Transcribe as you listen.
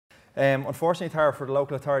Unfortunately, Tara, for the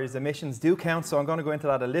local authorities, emissions do count, so I'm going to go into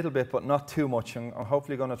that a little bit, but not too much. I'm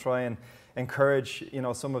hopefully going to try and encourage,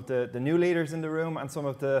 some of the new leaders in the room and some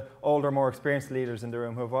of the older, more experienced leaders in the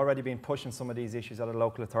room who have already been pushing some of these issues at a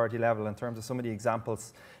local authority level in terms of some of the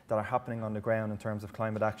examples that are happening on the ground in terms of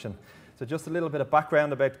climate action. So just a little bit of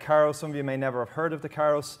background about CAROS. Some of you may never have heard of the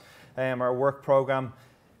CAROS, our work programme.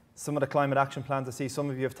 Some of the climate action plans I see, some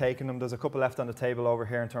of you have taken them. There's a couple left on the table over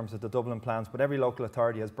here in terms of the Dublin plans, but every local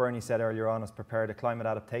authority, as Bernie said earlier on, has prepared a climate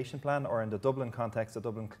adaptation plan, or in the Dublin context, a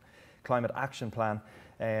Dublin climate action plan,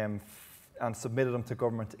 and submitted them to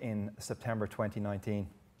government in September 2019.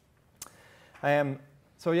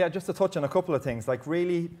 So yeah, just to touch on a couple of things, like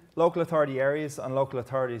really local authority areas and local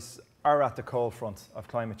authorities are at the cold front of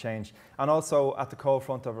climate change, and also at the cold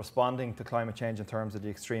front of responding to climate change in terms of the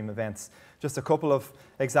extreme events. Just a couple of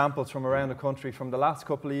examples from around the country from the last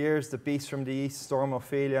couple of years: the beast from the east, Storm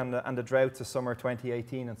Ophelia, and the droughts of summer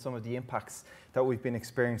 2018, and some of the impacts that we've been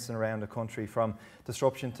experiencing around the country, from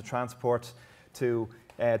disruption to transport, to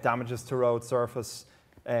damages to road surface,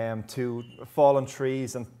 to fallen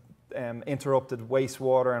trees and interrupted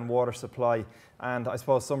wastewater and water supply. And I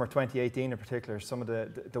suppose summer 2018 in particular, some of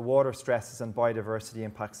the water stresses and biodiversity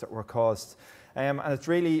impacts that were caused. And it's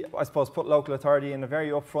really, I suppose, put local authority in a very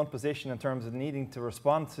upfront position in terms of needing to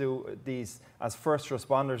respond to these as first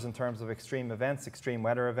responders in terms of extreme events, extreme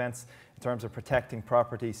weather events, in terms of protecting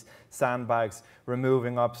properties, sandbags,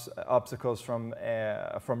 removing obstacles from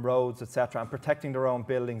roads, etc., and protecting their own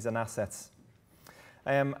buildings and assets.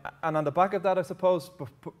 And on the back of that, I suppose,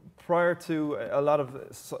 prior to a lot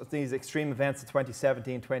of these extreme events of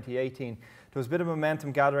 2017, 2018, there was a bit of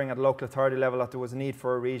momentum gathering at a local authority level that there was a need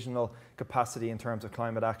for a regional capacity in terms of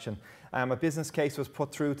climate action. A business case was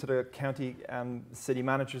put through to the County City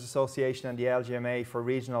Managers Association and the LGMA for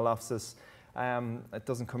regional offices. It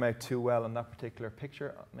doesn't come out too well in that particular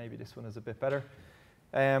picture. Maybe this one is a bit better.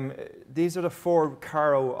 These are the 4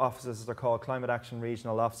 CARO offices, as they're called, Climate Action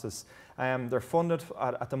Regional Offices. They're funded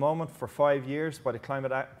at the moment for 5 years by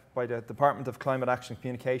the Department of Climate Action,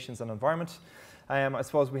 Communications and Environment. I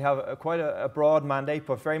suppose we have quite a broad mandate,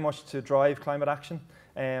 but very much to drive climate action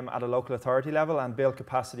at a local authority level and build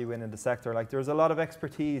capacity within the sector. Like, there's a lot of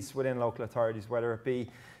expertise within local authorities, whether it be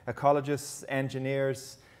ecologists,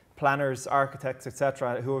 engineers, planners, architects,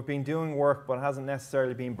 etc., who have been doing work but hasn't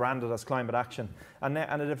necessarily been branded as climate action. And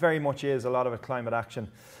it very much is a lot of it climate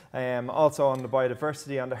action. Also on the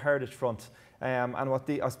biodiversity, on the heritage front. And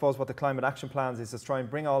I suppose what the climate action plans is try and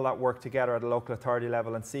bring all that work together at a local authority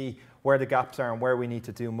level and see where the gaps are and where we need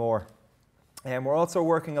to do more. We're also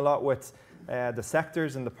working a lot with the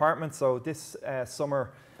sectors and departments. So this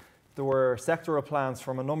summer there were sectoral plans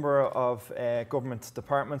from a number of government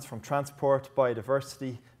departments, from transport,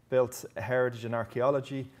 biodiversity, built heritage and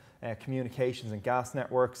archaeology, communications and gas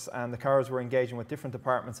networks, and the CAROs were engaging with different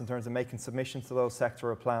departments in terms of making submissions to those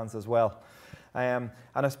sectoral plans as well. And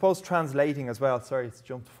I suppose translating as well, sorry, it's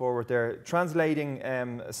jumped forward there, translating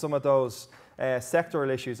some of those sectoral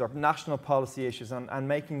issues or national policy issues and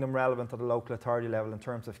making them relevant at the local authority level in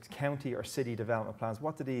terms of county or city development plans.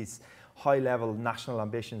 What do these high-level national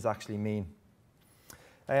ambitions actually mean?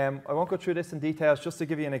 I won't go through this in details, just to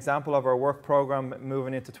give you an example of our work programme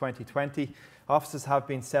moving into 2020. Offices have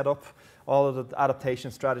been set up. All of the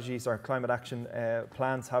adaptation strategies or climate action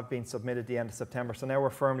plans have been submitted at the end of September. So now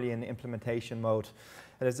we're firmly in implementation mode.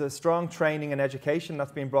 There's a strong training and education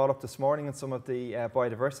that's been brought up this morning in some of the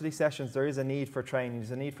biodiversity sessions. There is a need for training.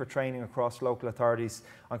 There's a need for training across local authorities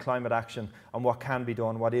on climate action, on what can be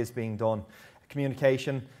done, what is being done.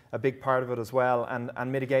 Communication, a big part of it as well,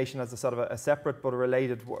 and mitigation as a sort of a separate but a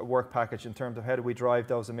related work package in terms of how do we drive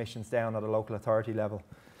those emissions down at a local authority level.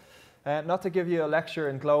 Not to give you a lecture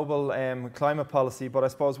in global climate policy, but I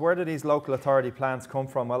suppose where do these local authority plans come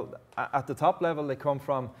from? Well, at the top level they come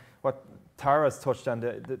from what Tara's touched on,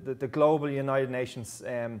 the global United Nations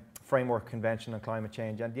Framework Convention on Climate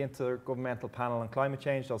Change and the Intergovernmental Panel on Climate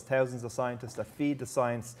Change, those thousands of scientists that feed the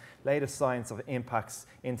science, latest science of impacts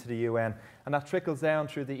into the UN. And that trickles down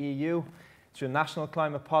through the EU, through national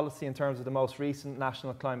climate policy in terms of the most recent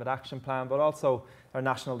National Climate Action Plan, but also our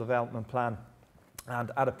National Development Plan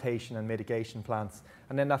and adaptation and mitigation plans.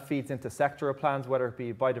 And then that feeds into sectoral plans, whether it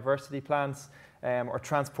be biodiversity plans or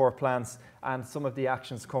transport plans, and some of the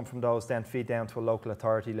actions come from those then feed down to a local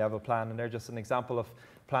authority level plan. And they're just an example of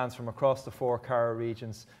plans from across the 4 CARO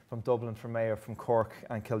regions, from Dublin, from Mayo, from Cork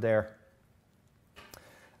and Kildare.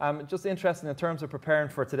 Just interesting in terms of preparing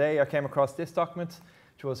for today, I came across this document,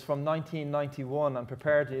 which was from 1991 and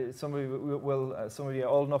prepared. Some of you are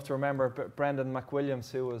old enough to remember Brendan McWilliams,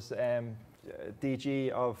 who was DG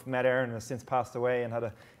of Met Éireann, has since passed away and had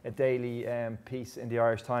a daily piece in the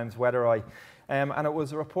Irish Times, Weather Eye. And it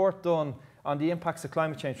was a report done on the impacts of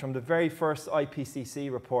climate change from the very first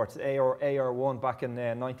IPCC report, AR1, back in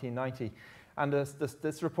 1990. And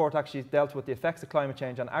this report actually dealt with the effects of climate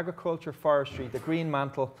change on agriculture, forestry, the green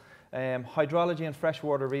mantle, hydrology and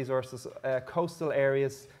freshwater resources, coastal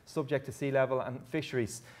areas subject to sea level, and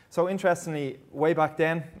fisheries. So interestingly, way back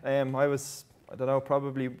then, I was, I don't know,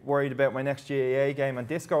 probably worried about my next GAA game and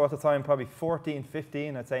disco at the time, probably 14,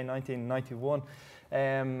 15, I'd say 1991.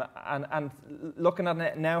 And looking at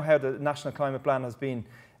it now, how the National Climate Plan has been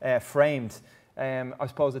framed, I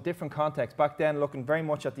suppose a different context. Back then, looking very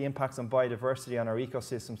much at the impacts on biodiversity, on our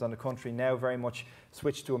ecosystems, on the country. Now very much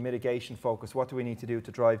switched to a mitigation focus. What do we need to do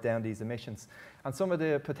to drive down these emissions? And some of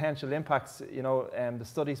the potential impacts, you know, the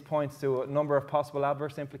studies point to a number of possible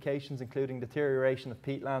adverse implications, including deterioration of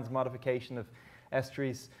peatlands, modification of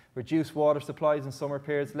estuaries, reduced water supplies in summer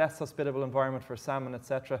periods, less hospitable environment for salmon,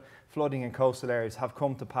 etc. Flooding in coastal areas have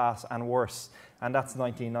come to pass, and worse. And that's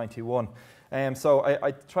 1991. So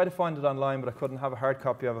I tried to find it online, but I couldn't have a hard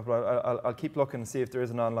copy of it. But I'll keep looking and see if there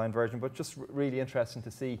is an online version. But just really interesting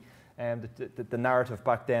to see the narrative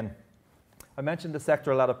back then. I mentioned the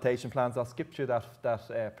sectoral adaptation plans. I'll skip through that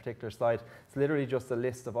particular slide. It's literally just a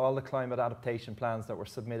list of all the climate adaptation plans that were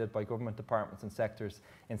submitted by government departments and sectors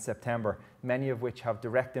in September, many of which have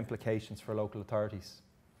direct implications for local authorities.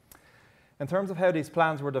 In terms of how these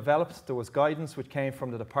plans were developed, there was guidance which came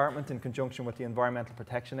from the department in conjunction with the Environmental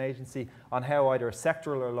Protection Agency on how either a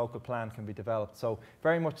sectoral or local plan can be developed. So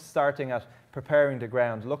very much starting at preparing the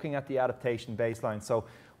ground, looking at the adaptation baseline. So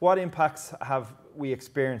what impacts have we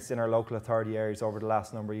experienced in our local authority areas over the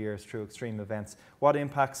last number of years through extreme events? What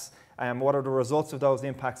impacts, what are the results of those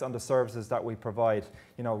impacts on the services that we provide?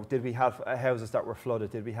 You know, did we have houses that were flooded?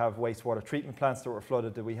 Did we have wastewater treatment plants that were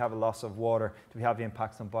flooded? Did we have a loss of water? Did we have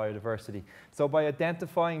impacts on biodiversity? So by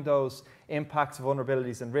identifying those impacts,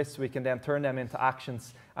 vulnerabilities and risks, we can then turn them into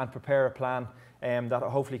actions and prepare a plan that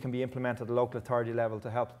hopefully can be implemented at the local authority level to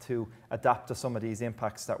help to adapt to some of these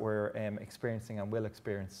impacts that we're experiencing and will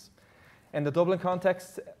experience. In the Dublin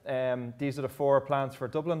context, these are the 4 plans for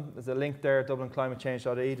Dublin. There's a link there,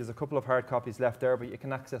 dublinclimatechange.ie. There's a couple of hard copies left there, but you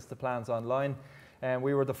can access the plans online.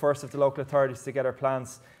 We were the first of the local authorities to get our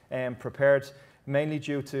plans prepared, mainly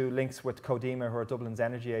due to links with CODEMA, who are Dublin's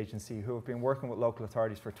energy agency, who have been working with local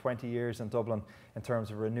authorities for 20 years in Dublin in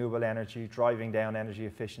terms of renewable energy, driving down energy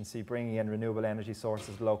efficiency, bringing in renewable energy sources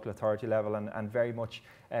at the local authority level, and very much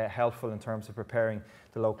helpful in terms of preparing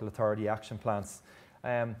the local authority action plans.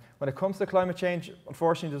 When it comes to climate change,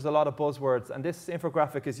 unfortunately there's a lot of buzzwords, and this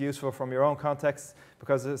infographic is useful from your own context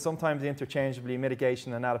because sometimes interchangeably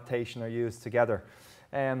mitigation and adaptation are used together.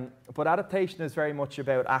 But adaptation is very much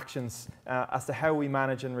about actions as to how we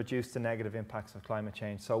manage and reduce the negative impacts of climate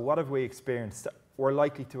change. So what have we experienced? We're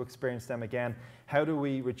likely to experience them again. How do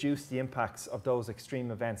we reduce the impacts of those extreme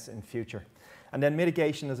events in future? And then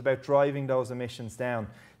mitigation is about driving those emissions down.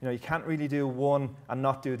 You know, you can't really do one and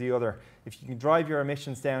not do the other. If you can drive your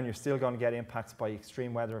emissions down, you're still going to get impacts by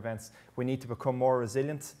extreme weather events. We need to become more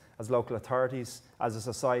resilient as local authorities, as a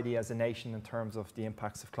society, as a nation in terms of the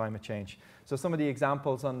impacts of climate change. So some of the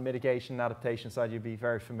examples on mitigation and adaptation side, you'll be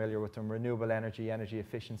very familiar with them: renewable energy, energy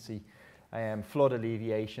efficiency, flood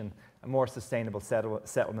alleviation, and more sustainable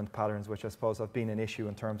settlement patterns, which I suppose have been an issue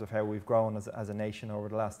in terms of how we've grown as a nation over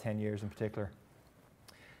the last 10 years in particular.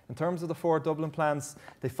 In terms of the 4 Dublin plans,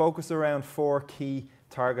 they focus around 4 key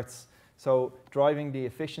targets. So driving the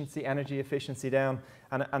efficiency, energy efficiency down,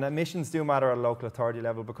 and emissions do matter at a local authority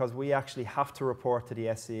level because we actually have to report to the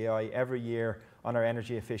SCAI every year on our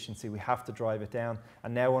energy efficiency. We have to drive it down.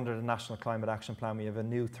 And now under the National Climate Action Plan, we have a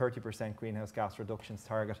new 30% greenhouse gas reductions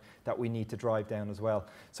target that we need to drive down as well.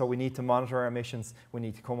 So we need to monitor our emissions. We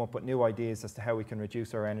need to come up with new ideas as to how we can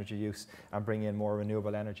reduce our energy use and bring in more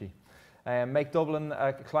renewable energy. Make Dublin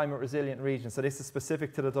a climate resilient region. So this is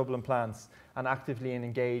specific to the Dublin plans, and actively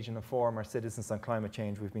engage and inform our citizens on climate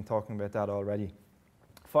change. We've been talking about that already.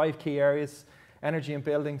 5 key areas: energy and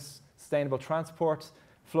buildings, sustainable transport,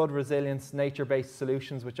 flood resilience, nature-based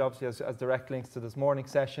solutions, which obviously has direct links to this morning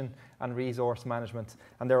session, and resource management.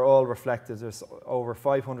 And they're all reflected. There's over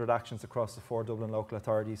 500 actions across the 4 Dublin local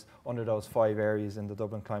authorities under those 5 areas in the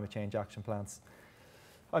Dublin Climate Change Action Plans.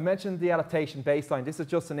 I mentioned the adaptation baseline. This is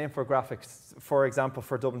just an infographic, for example,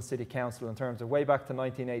 for Dublin City Council in terms of way back to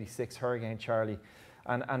 1986, Hurricane Charlie,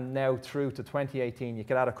 and now through to 2018. You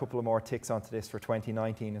could add a couple of more ticks onto this for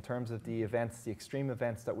 2019 in terms of the events, the extreme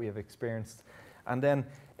events that we have experienced. And then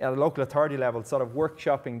at a local authority level, sort of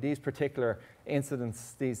workshopping these particular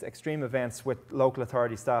incidents, these extreme events with local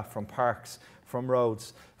authority staff from parks, from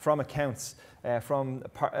roads, from accounts, from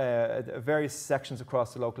various sections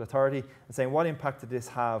across the local authority, and saying what impact did this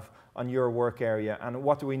have on your work area, and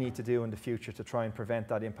what do we need to do in the future to try and prevent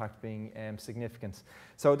that impact being significant.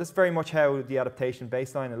 So this is very much how the adaptation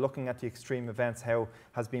baseline and looking at the extreme events, how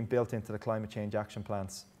has been built into the climate change action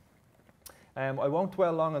plans. I won't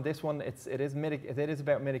dwell long on this one. It is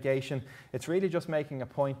about mitigation. It's really just making a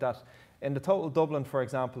point that in the total Dublin, for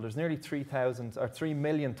example, there's nearly 3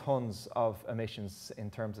 million tonnes of emissions in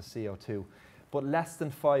terms of CO2, but less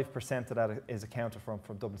than 5% of that is accounted from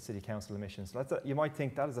Dublin City Council emissions. You might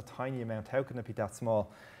think that is a tiny amount. How can it be that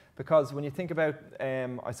small? Because when you think about,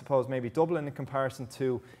 I suppose, maybe Dublin in comparison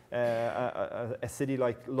to a city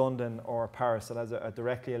like London or Paris that has a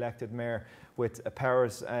directly elected mayor with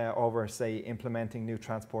powers over, say, implementing new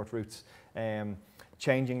transport routes,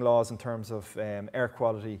 changing laws in terms of air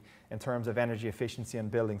quality, in terms of energy efficiency in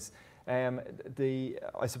buildings.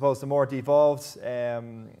 I suppose the more devolved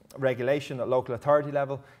regulation at local authority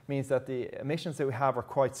level means that the emissions that we have are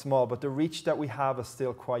quite small, but the reach that we have is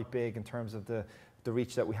still quite big in terms of the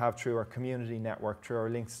reach that we have through our community network, through our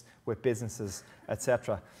links with businesses,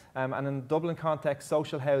 etc. And in the Dublin context,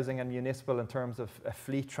 social housing and municipal in terms of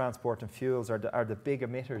fleet transport and fuels are the big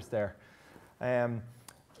emitters there.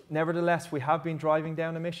 Nevertheless, we have been driving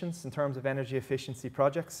down emissions in terms of energy efficiency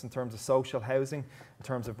projects, in terms of social housing, in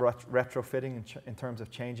terms of retrofitting, in terms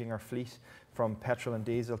of changing our fleet from petrol and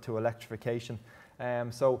diesel to electrification.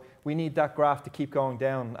 So we need that graph to keep going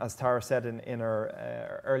down, as Tara said in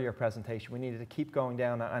her earlier presentation. We need it to keep going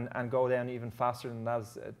down and go down even faster than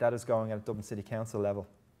that is going at Dublin City Council level.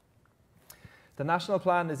 The national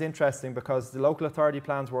plan is interesting because the local authority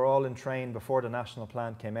plans were all in train before the national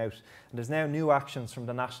plan came out. And there's now new actions from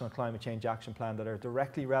the National Climate Change Action Plan that are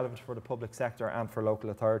directly relevant for the public sector and for local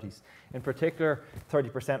authorities. In particular,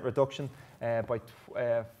 30% reduction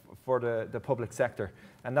for the public sector.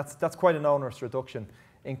 And that's quite an onerous reduction.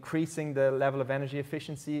 Increasing the level of energy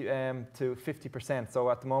efficiency to 50%. So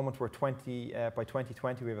at the moment we're by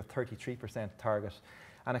 2020 we have a 33% target.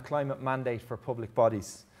 And a climate mandate for public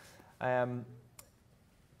bodies.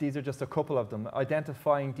 These are just a couple of them.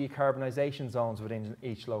 Identifying decarbonisation zones within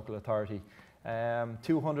each local authority.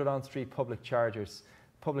 200 on-street public chargers.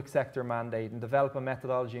 Public sector mandate, and develop a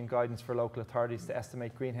methodology and guidance for local authorities to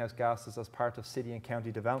estimate greenhouse gases as part of city and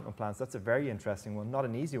county development plans. That's a very interesting one, not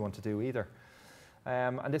an easy one to do either.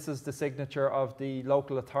 And this is the signature of the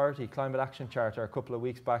local authority climate action charter a couple of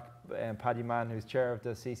weeks back. Paddy Mann, who's chair of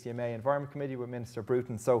the CCMA Environment Committee with Minister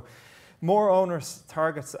Bruton. So more onerous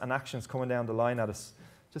targets and actions coming down the line at us.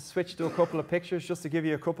 Just switch to a couple of pictures just to give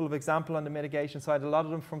you a couple of examples on the mitigation side. A lot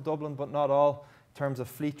of them from Dublin, but not all. In terms of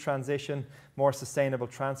fleet transition, more sustainable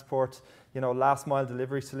transport, last mile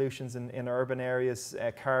delivery solutions in urban areas,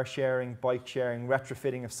 car sharing, bike sharing,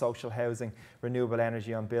 retrofitting of social housing, renewable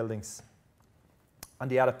energy on buildings. On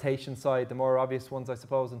the adaptation side, the more obvious ones, I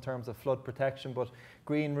suppose, in terms of flood protection, but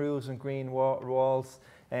green roofs and green walls,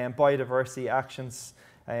 biodiversity actions,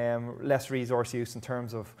 less resource use in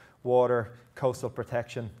terms of water, coastal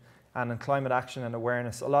protection, and in climate action and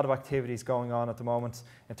awareness. A lot of activities going on at the moment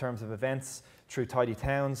in terms of events through Tidy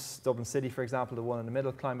Towns. Dublin City, for example, the one in the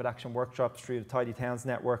middle, climate action workshops through the Tidy Towns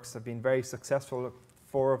networks have been very successful.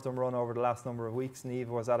 4 of them run over the last number of weeks. Niamh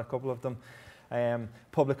was at a couple of them.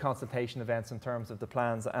 Public consultation events in terms of the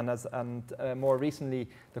plans, and more recently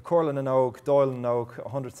the Corlin and Oak, Doyle and Oak,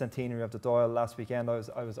 100th centenary of the Doyle last weekend. I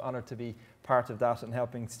was honoured to be part of that and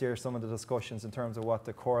helping steer some of the discussions in terms of what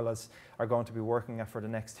the Corlas are going to be working at for the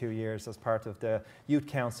next 2 years as part of the Youth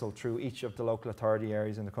Council through each of the local authority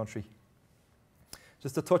areas in the country.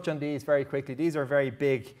 Just to touch on these very quickly, these are very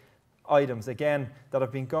big items, again, that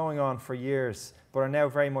have been going on for years, but are now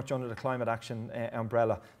very much under the climate action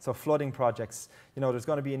umbrella. So flooding projects, there's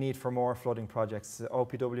going to be a need for more flooding projects.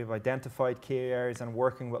 OPW have identified key areas and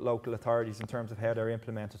working with local authorities in terms of how they're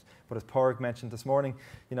implemented. But as Pádraig mentioned this morning,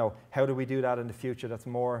 how do we do that in the future that's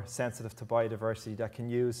more sensitive to biodiversity, that can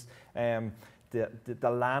use the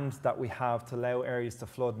land that we have to allow areas to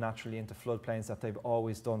flood naturally into floodplains that they've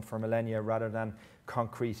always done for millennia, rather than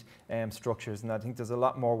concrete structures. And I think there's a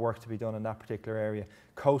lot more work to be done in that particular area.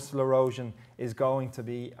 Coastal erosion is going to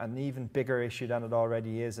be an even bigger issue than it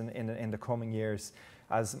already is in the coming years,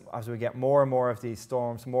 as we get more and more of these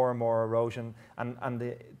storms, more and more erosion, and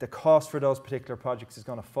the cost for those particular projects is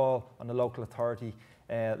going to fall on the local authority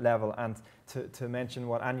level. And to mention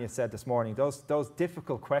what Anya said this morning, those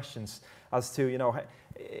difficult questions as to,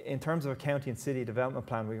 in terms of a county and city development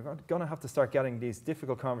plan, we're going to have to start getting these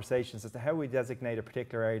difficult conversations as to how we designate a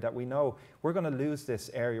particular area that we know we're going to lose this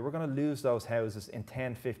area, we're going to lose those houses in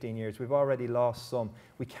 10, 15 years. We've already lost some.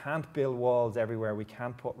 We can't build walls everywhere. We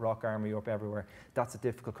can't put rock armory up everywhere. That's a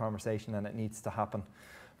difficult conversation and it needs to happen.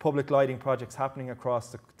 Public lighting projects happening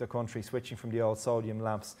across the country, switching from the old sodium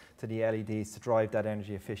lamps to the LEDs to drive that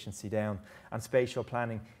energy efficiency down. And spatial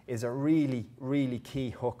planning is a really, really key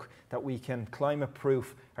hook that we can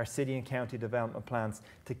climate-proof our city and county development plans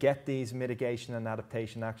to get these mitigation and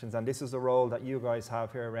adaptation actions. And this is a role that you guys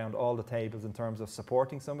have here around all the tables in terms of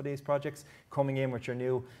supporting some of these projects, coming in with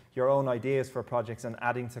your own ideas for projects and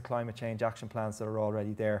adding to climate change action plans that are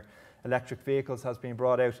already there. Electric vehicles has been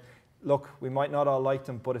brought out. Look, we might not all like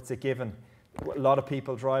them, but it's a given. A lot of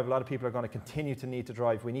people drive, a lot of people are going to continue to need to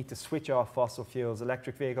drive. We need to switch off fossil fuels.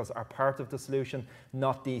 Electric vehicles are part of the solution,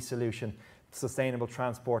 not the solution. Sustainable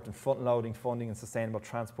transport and front-loading funding and sustainable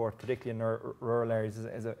transport, particularly in rural areas,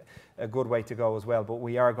 is a good way to go as well. But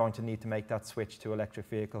we are going to need to make that switch to electric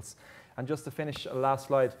vehicles. And just to finish, a last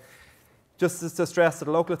slide. Just to stress that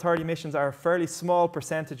local authority emissions are a fairly small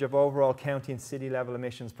percentage of overall county and city level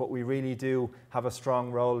emissions, but we really do have a strong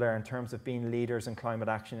role there in terms of being leaders in climate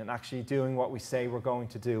action and actually doing what we say we're going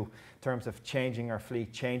to do in terms of changing our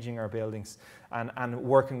fleet, changing our buildings and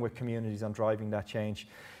working with communities on driving that change.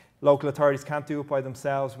 Local authorities can't do it by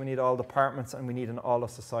themselves. We need all departments and we need an all of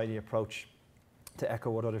society approach, to echo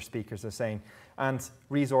what other speakers are saying. And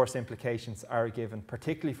resource implications are a given,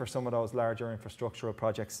 particularly for some of those larger infrastructural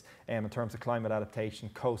projects in terms of climate adaptation,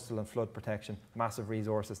 coastal and flood protection. Massive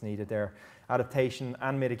resources needed there. Adaptation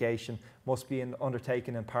and mitigation must be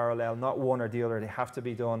undertaken in parallel, not one or the other. They have to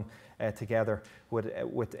be done together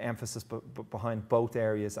with emphasis behind both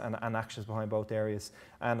areas and actions behind both areas.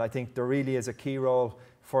 And I think there really is a key role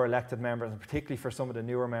for elected members, and particularly for some of the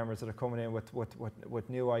newer members that are coming in with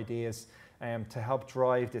new ideas to help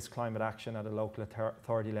drive this climate action at a local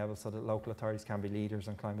authority level so that local authorities can be leaders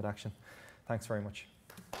in climate action. Thanks very much.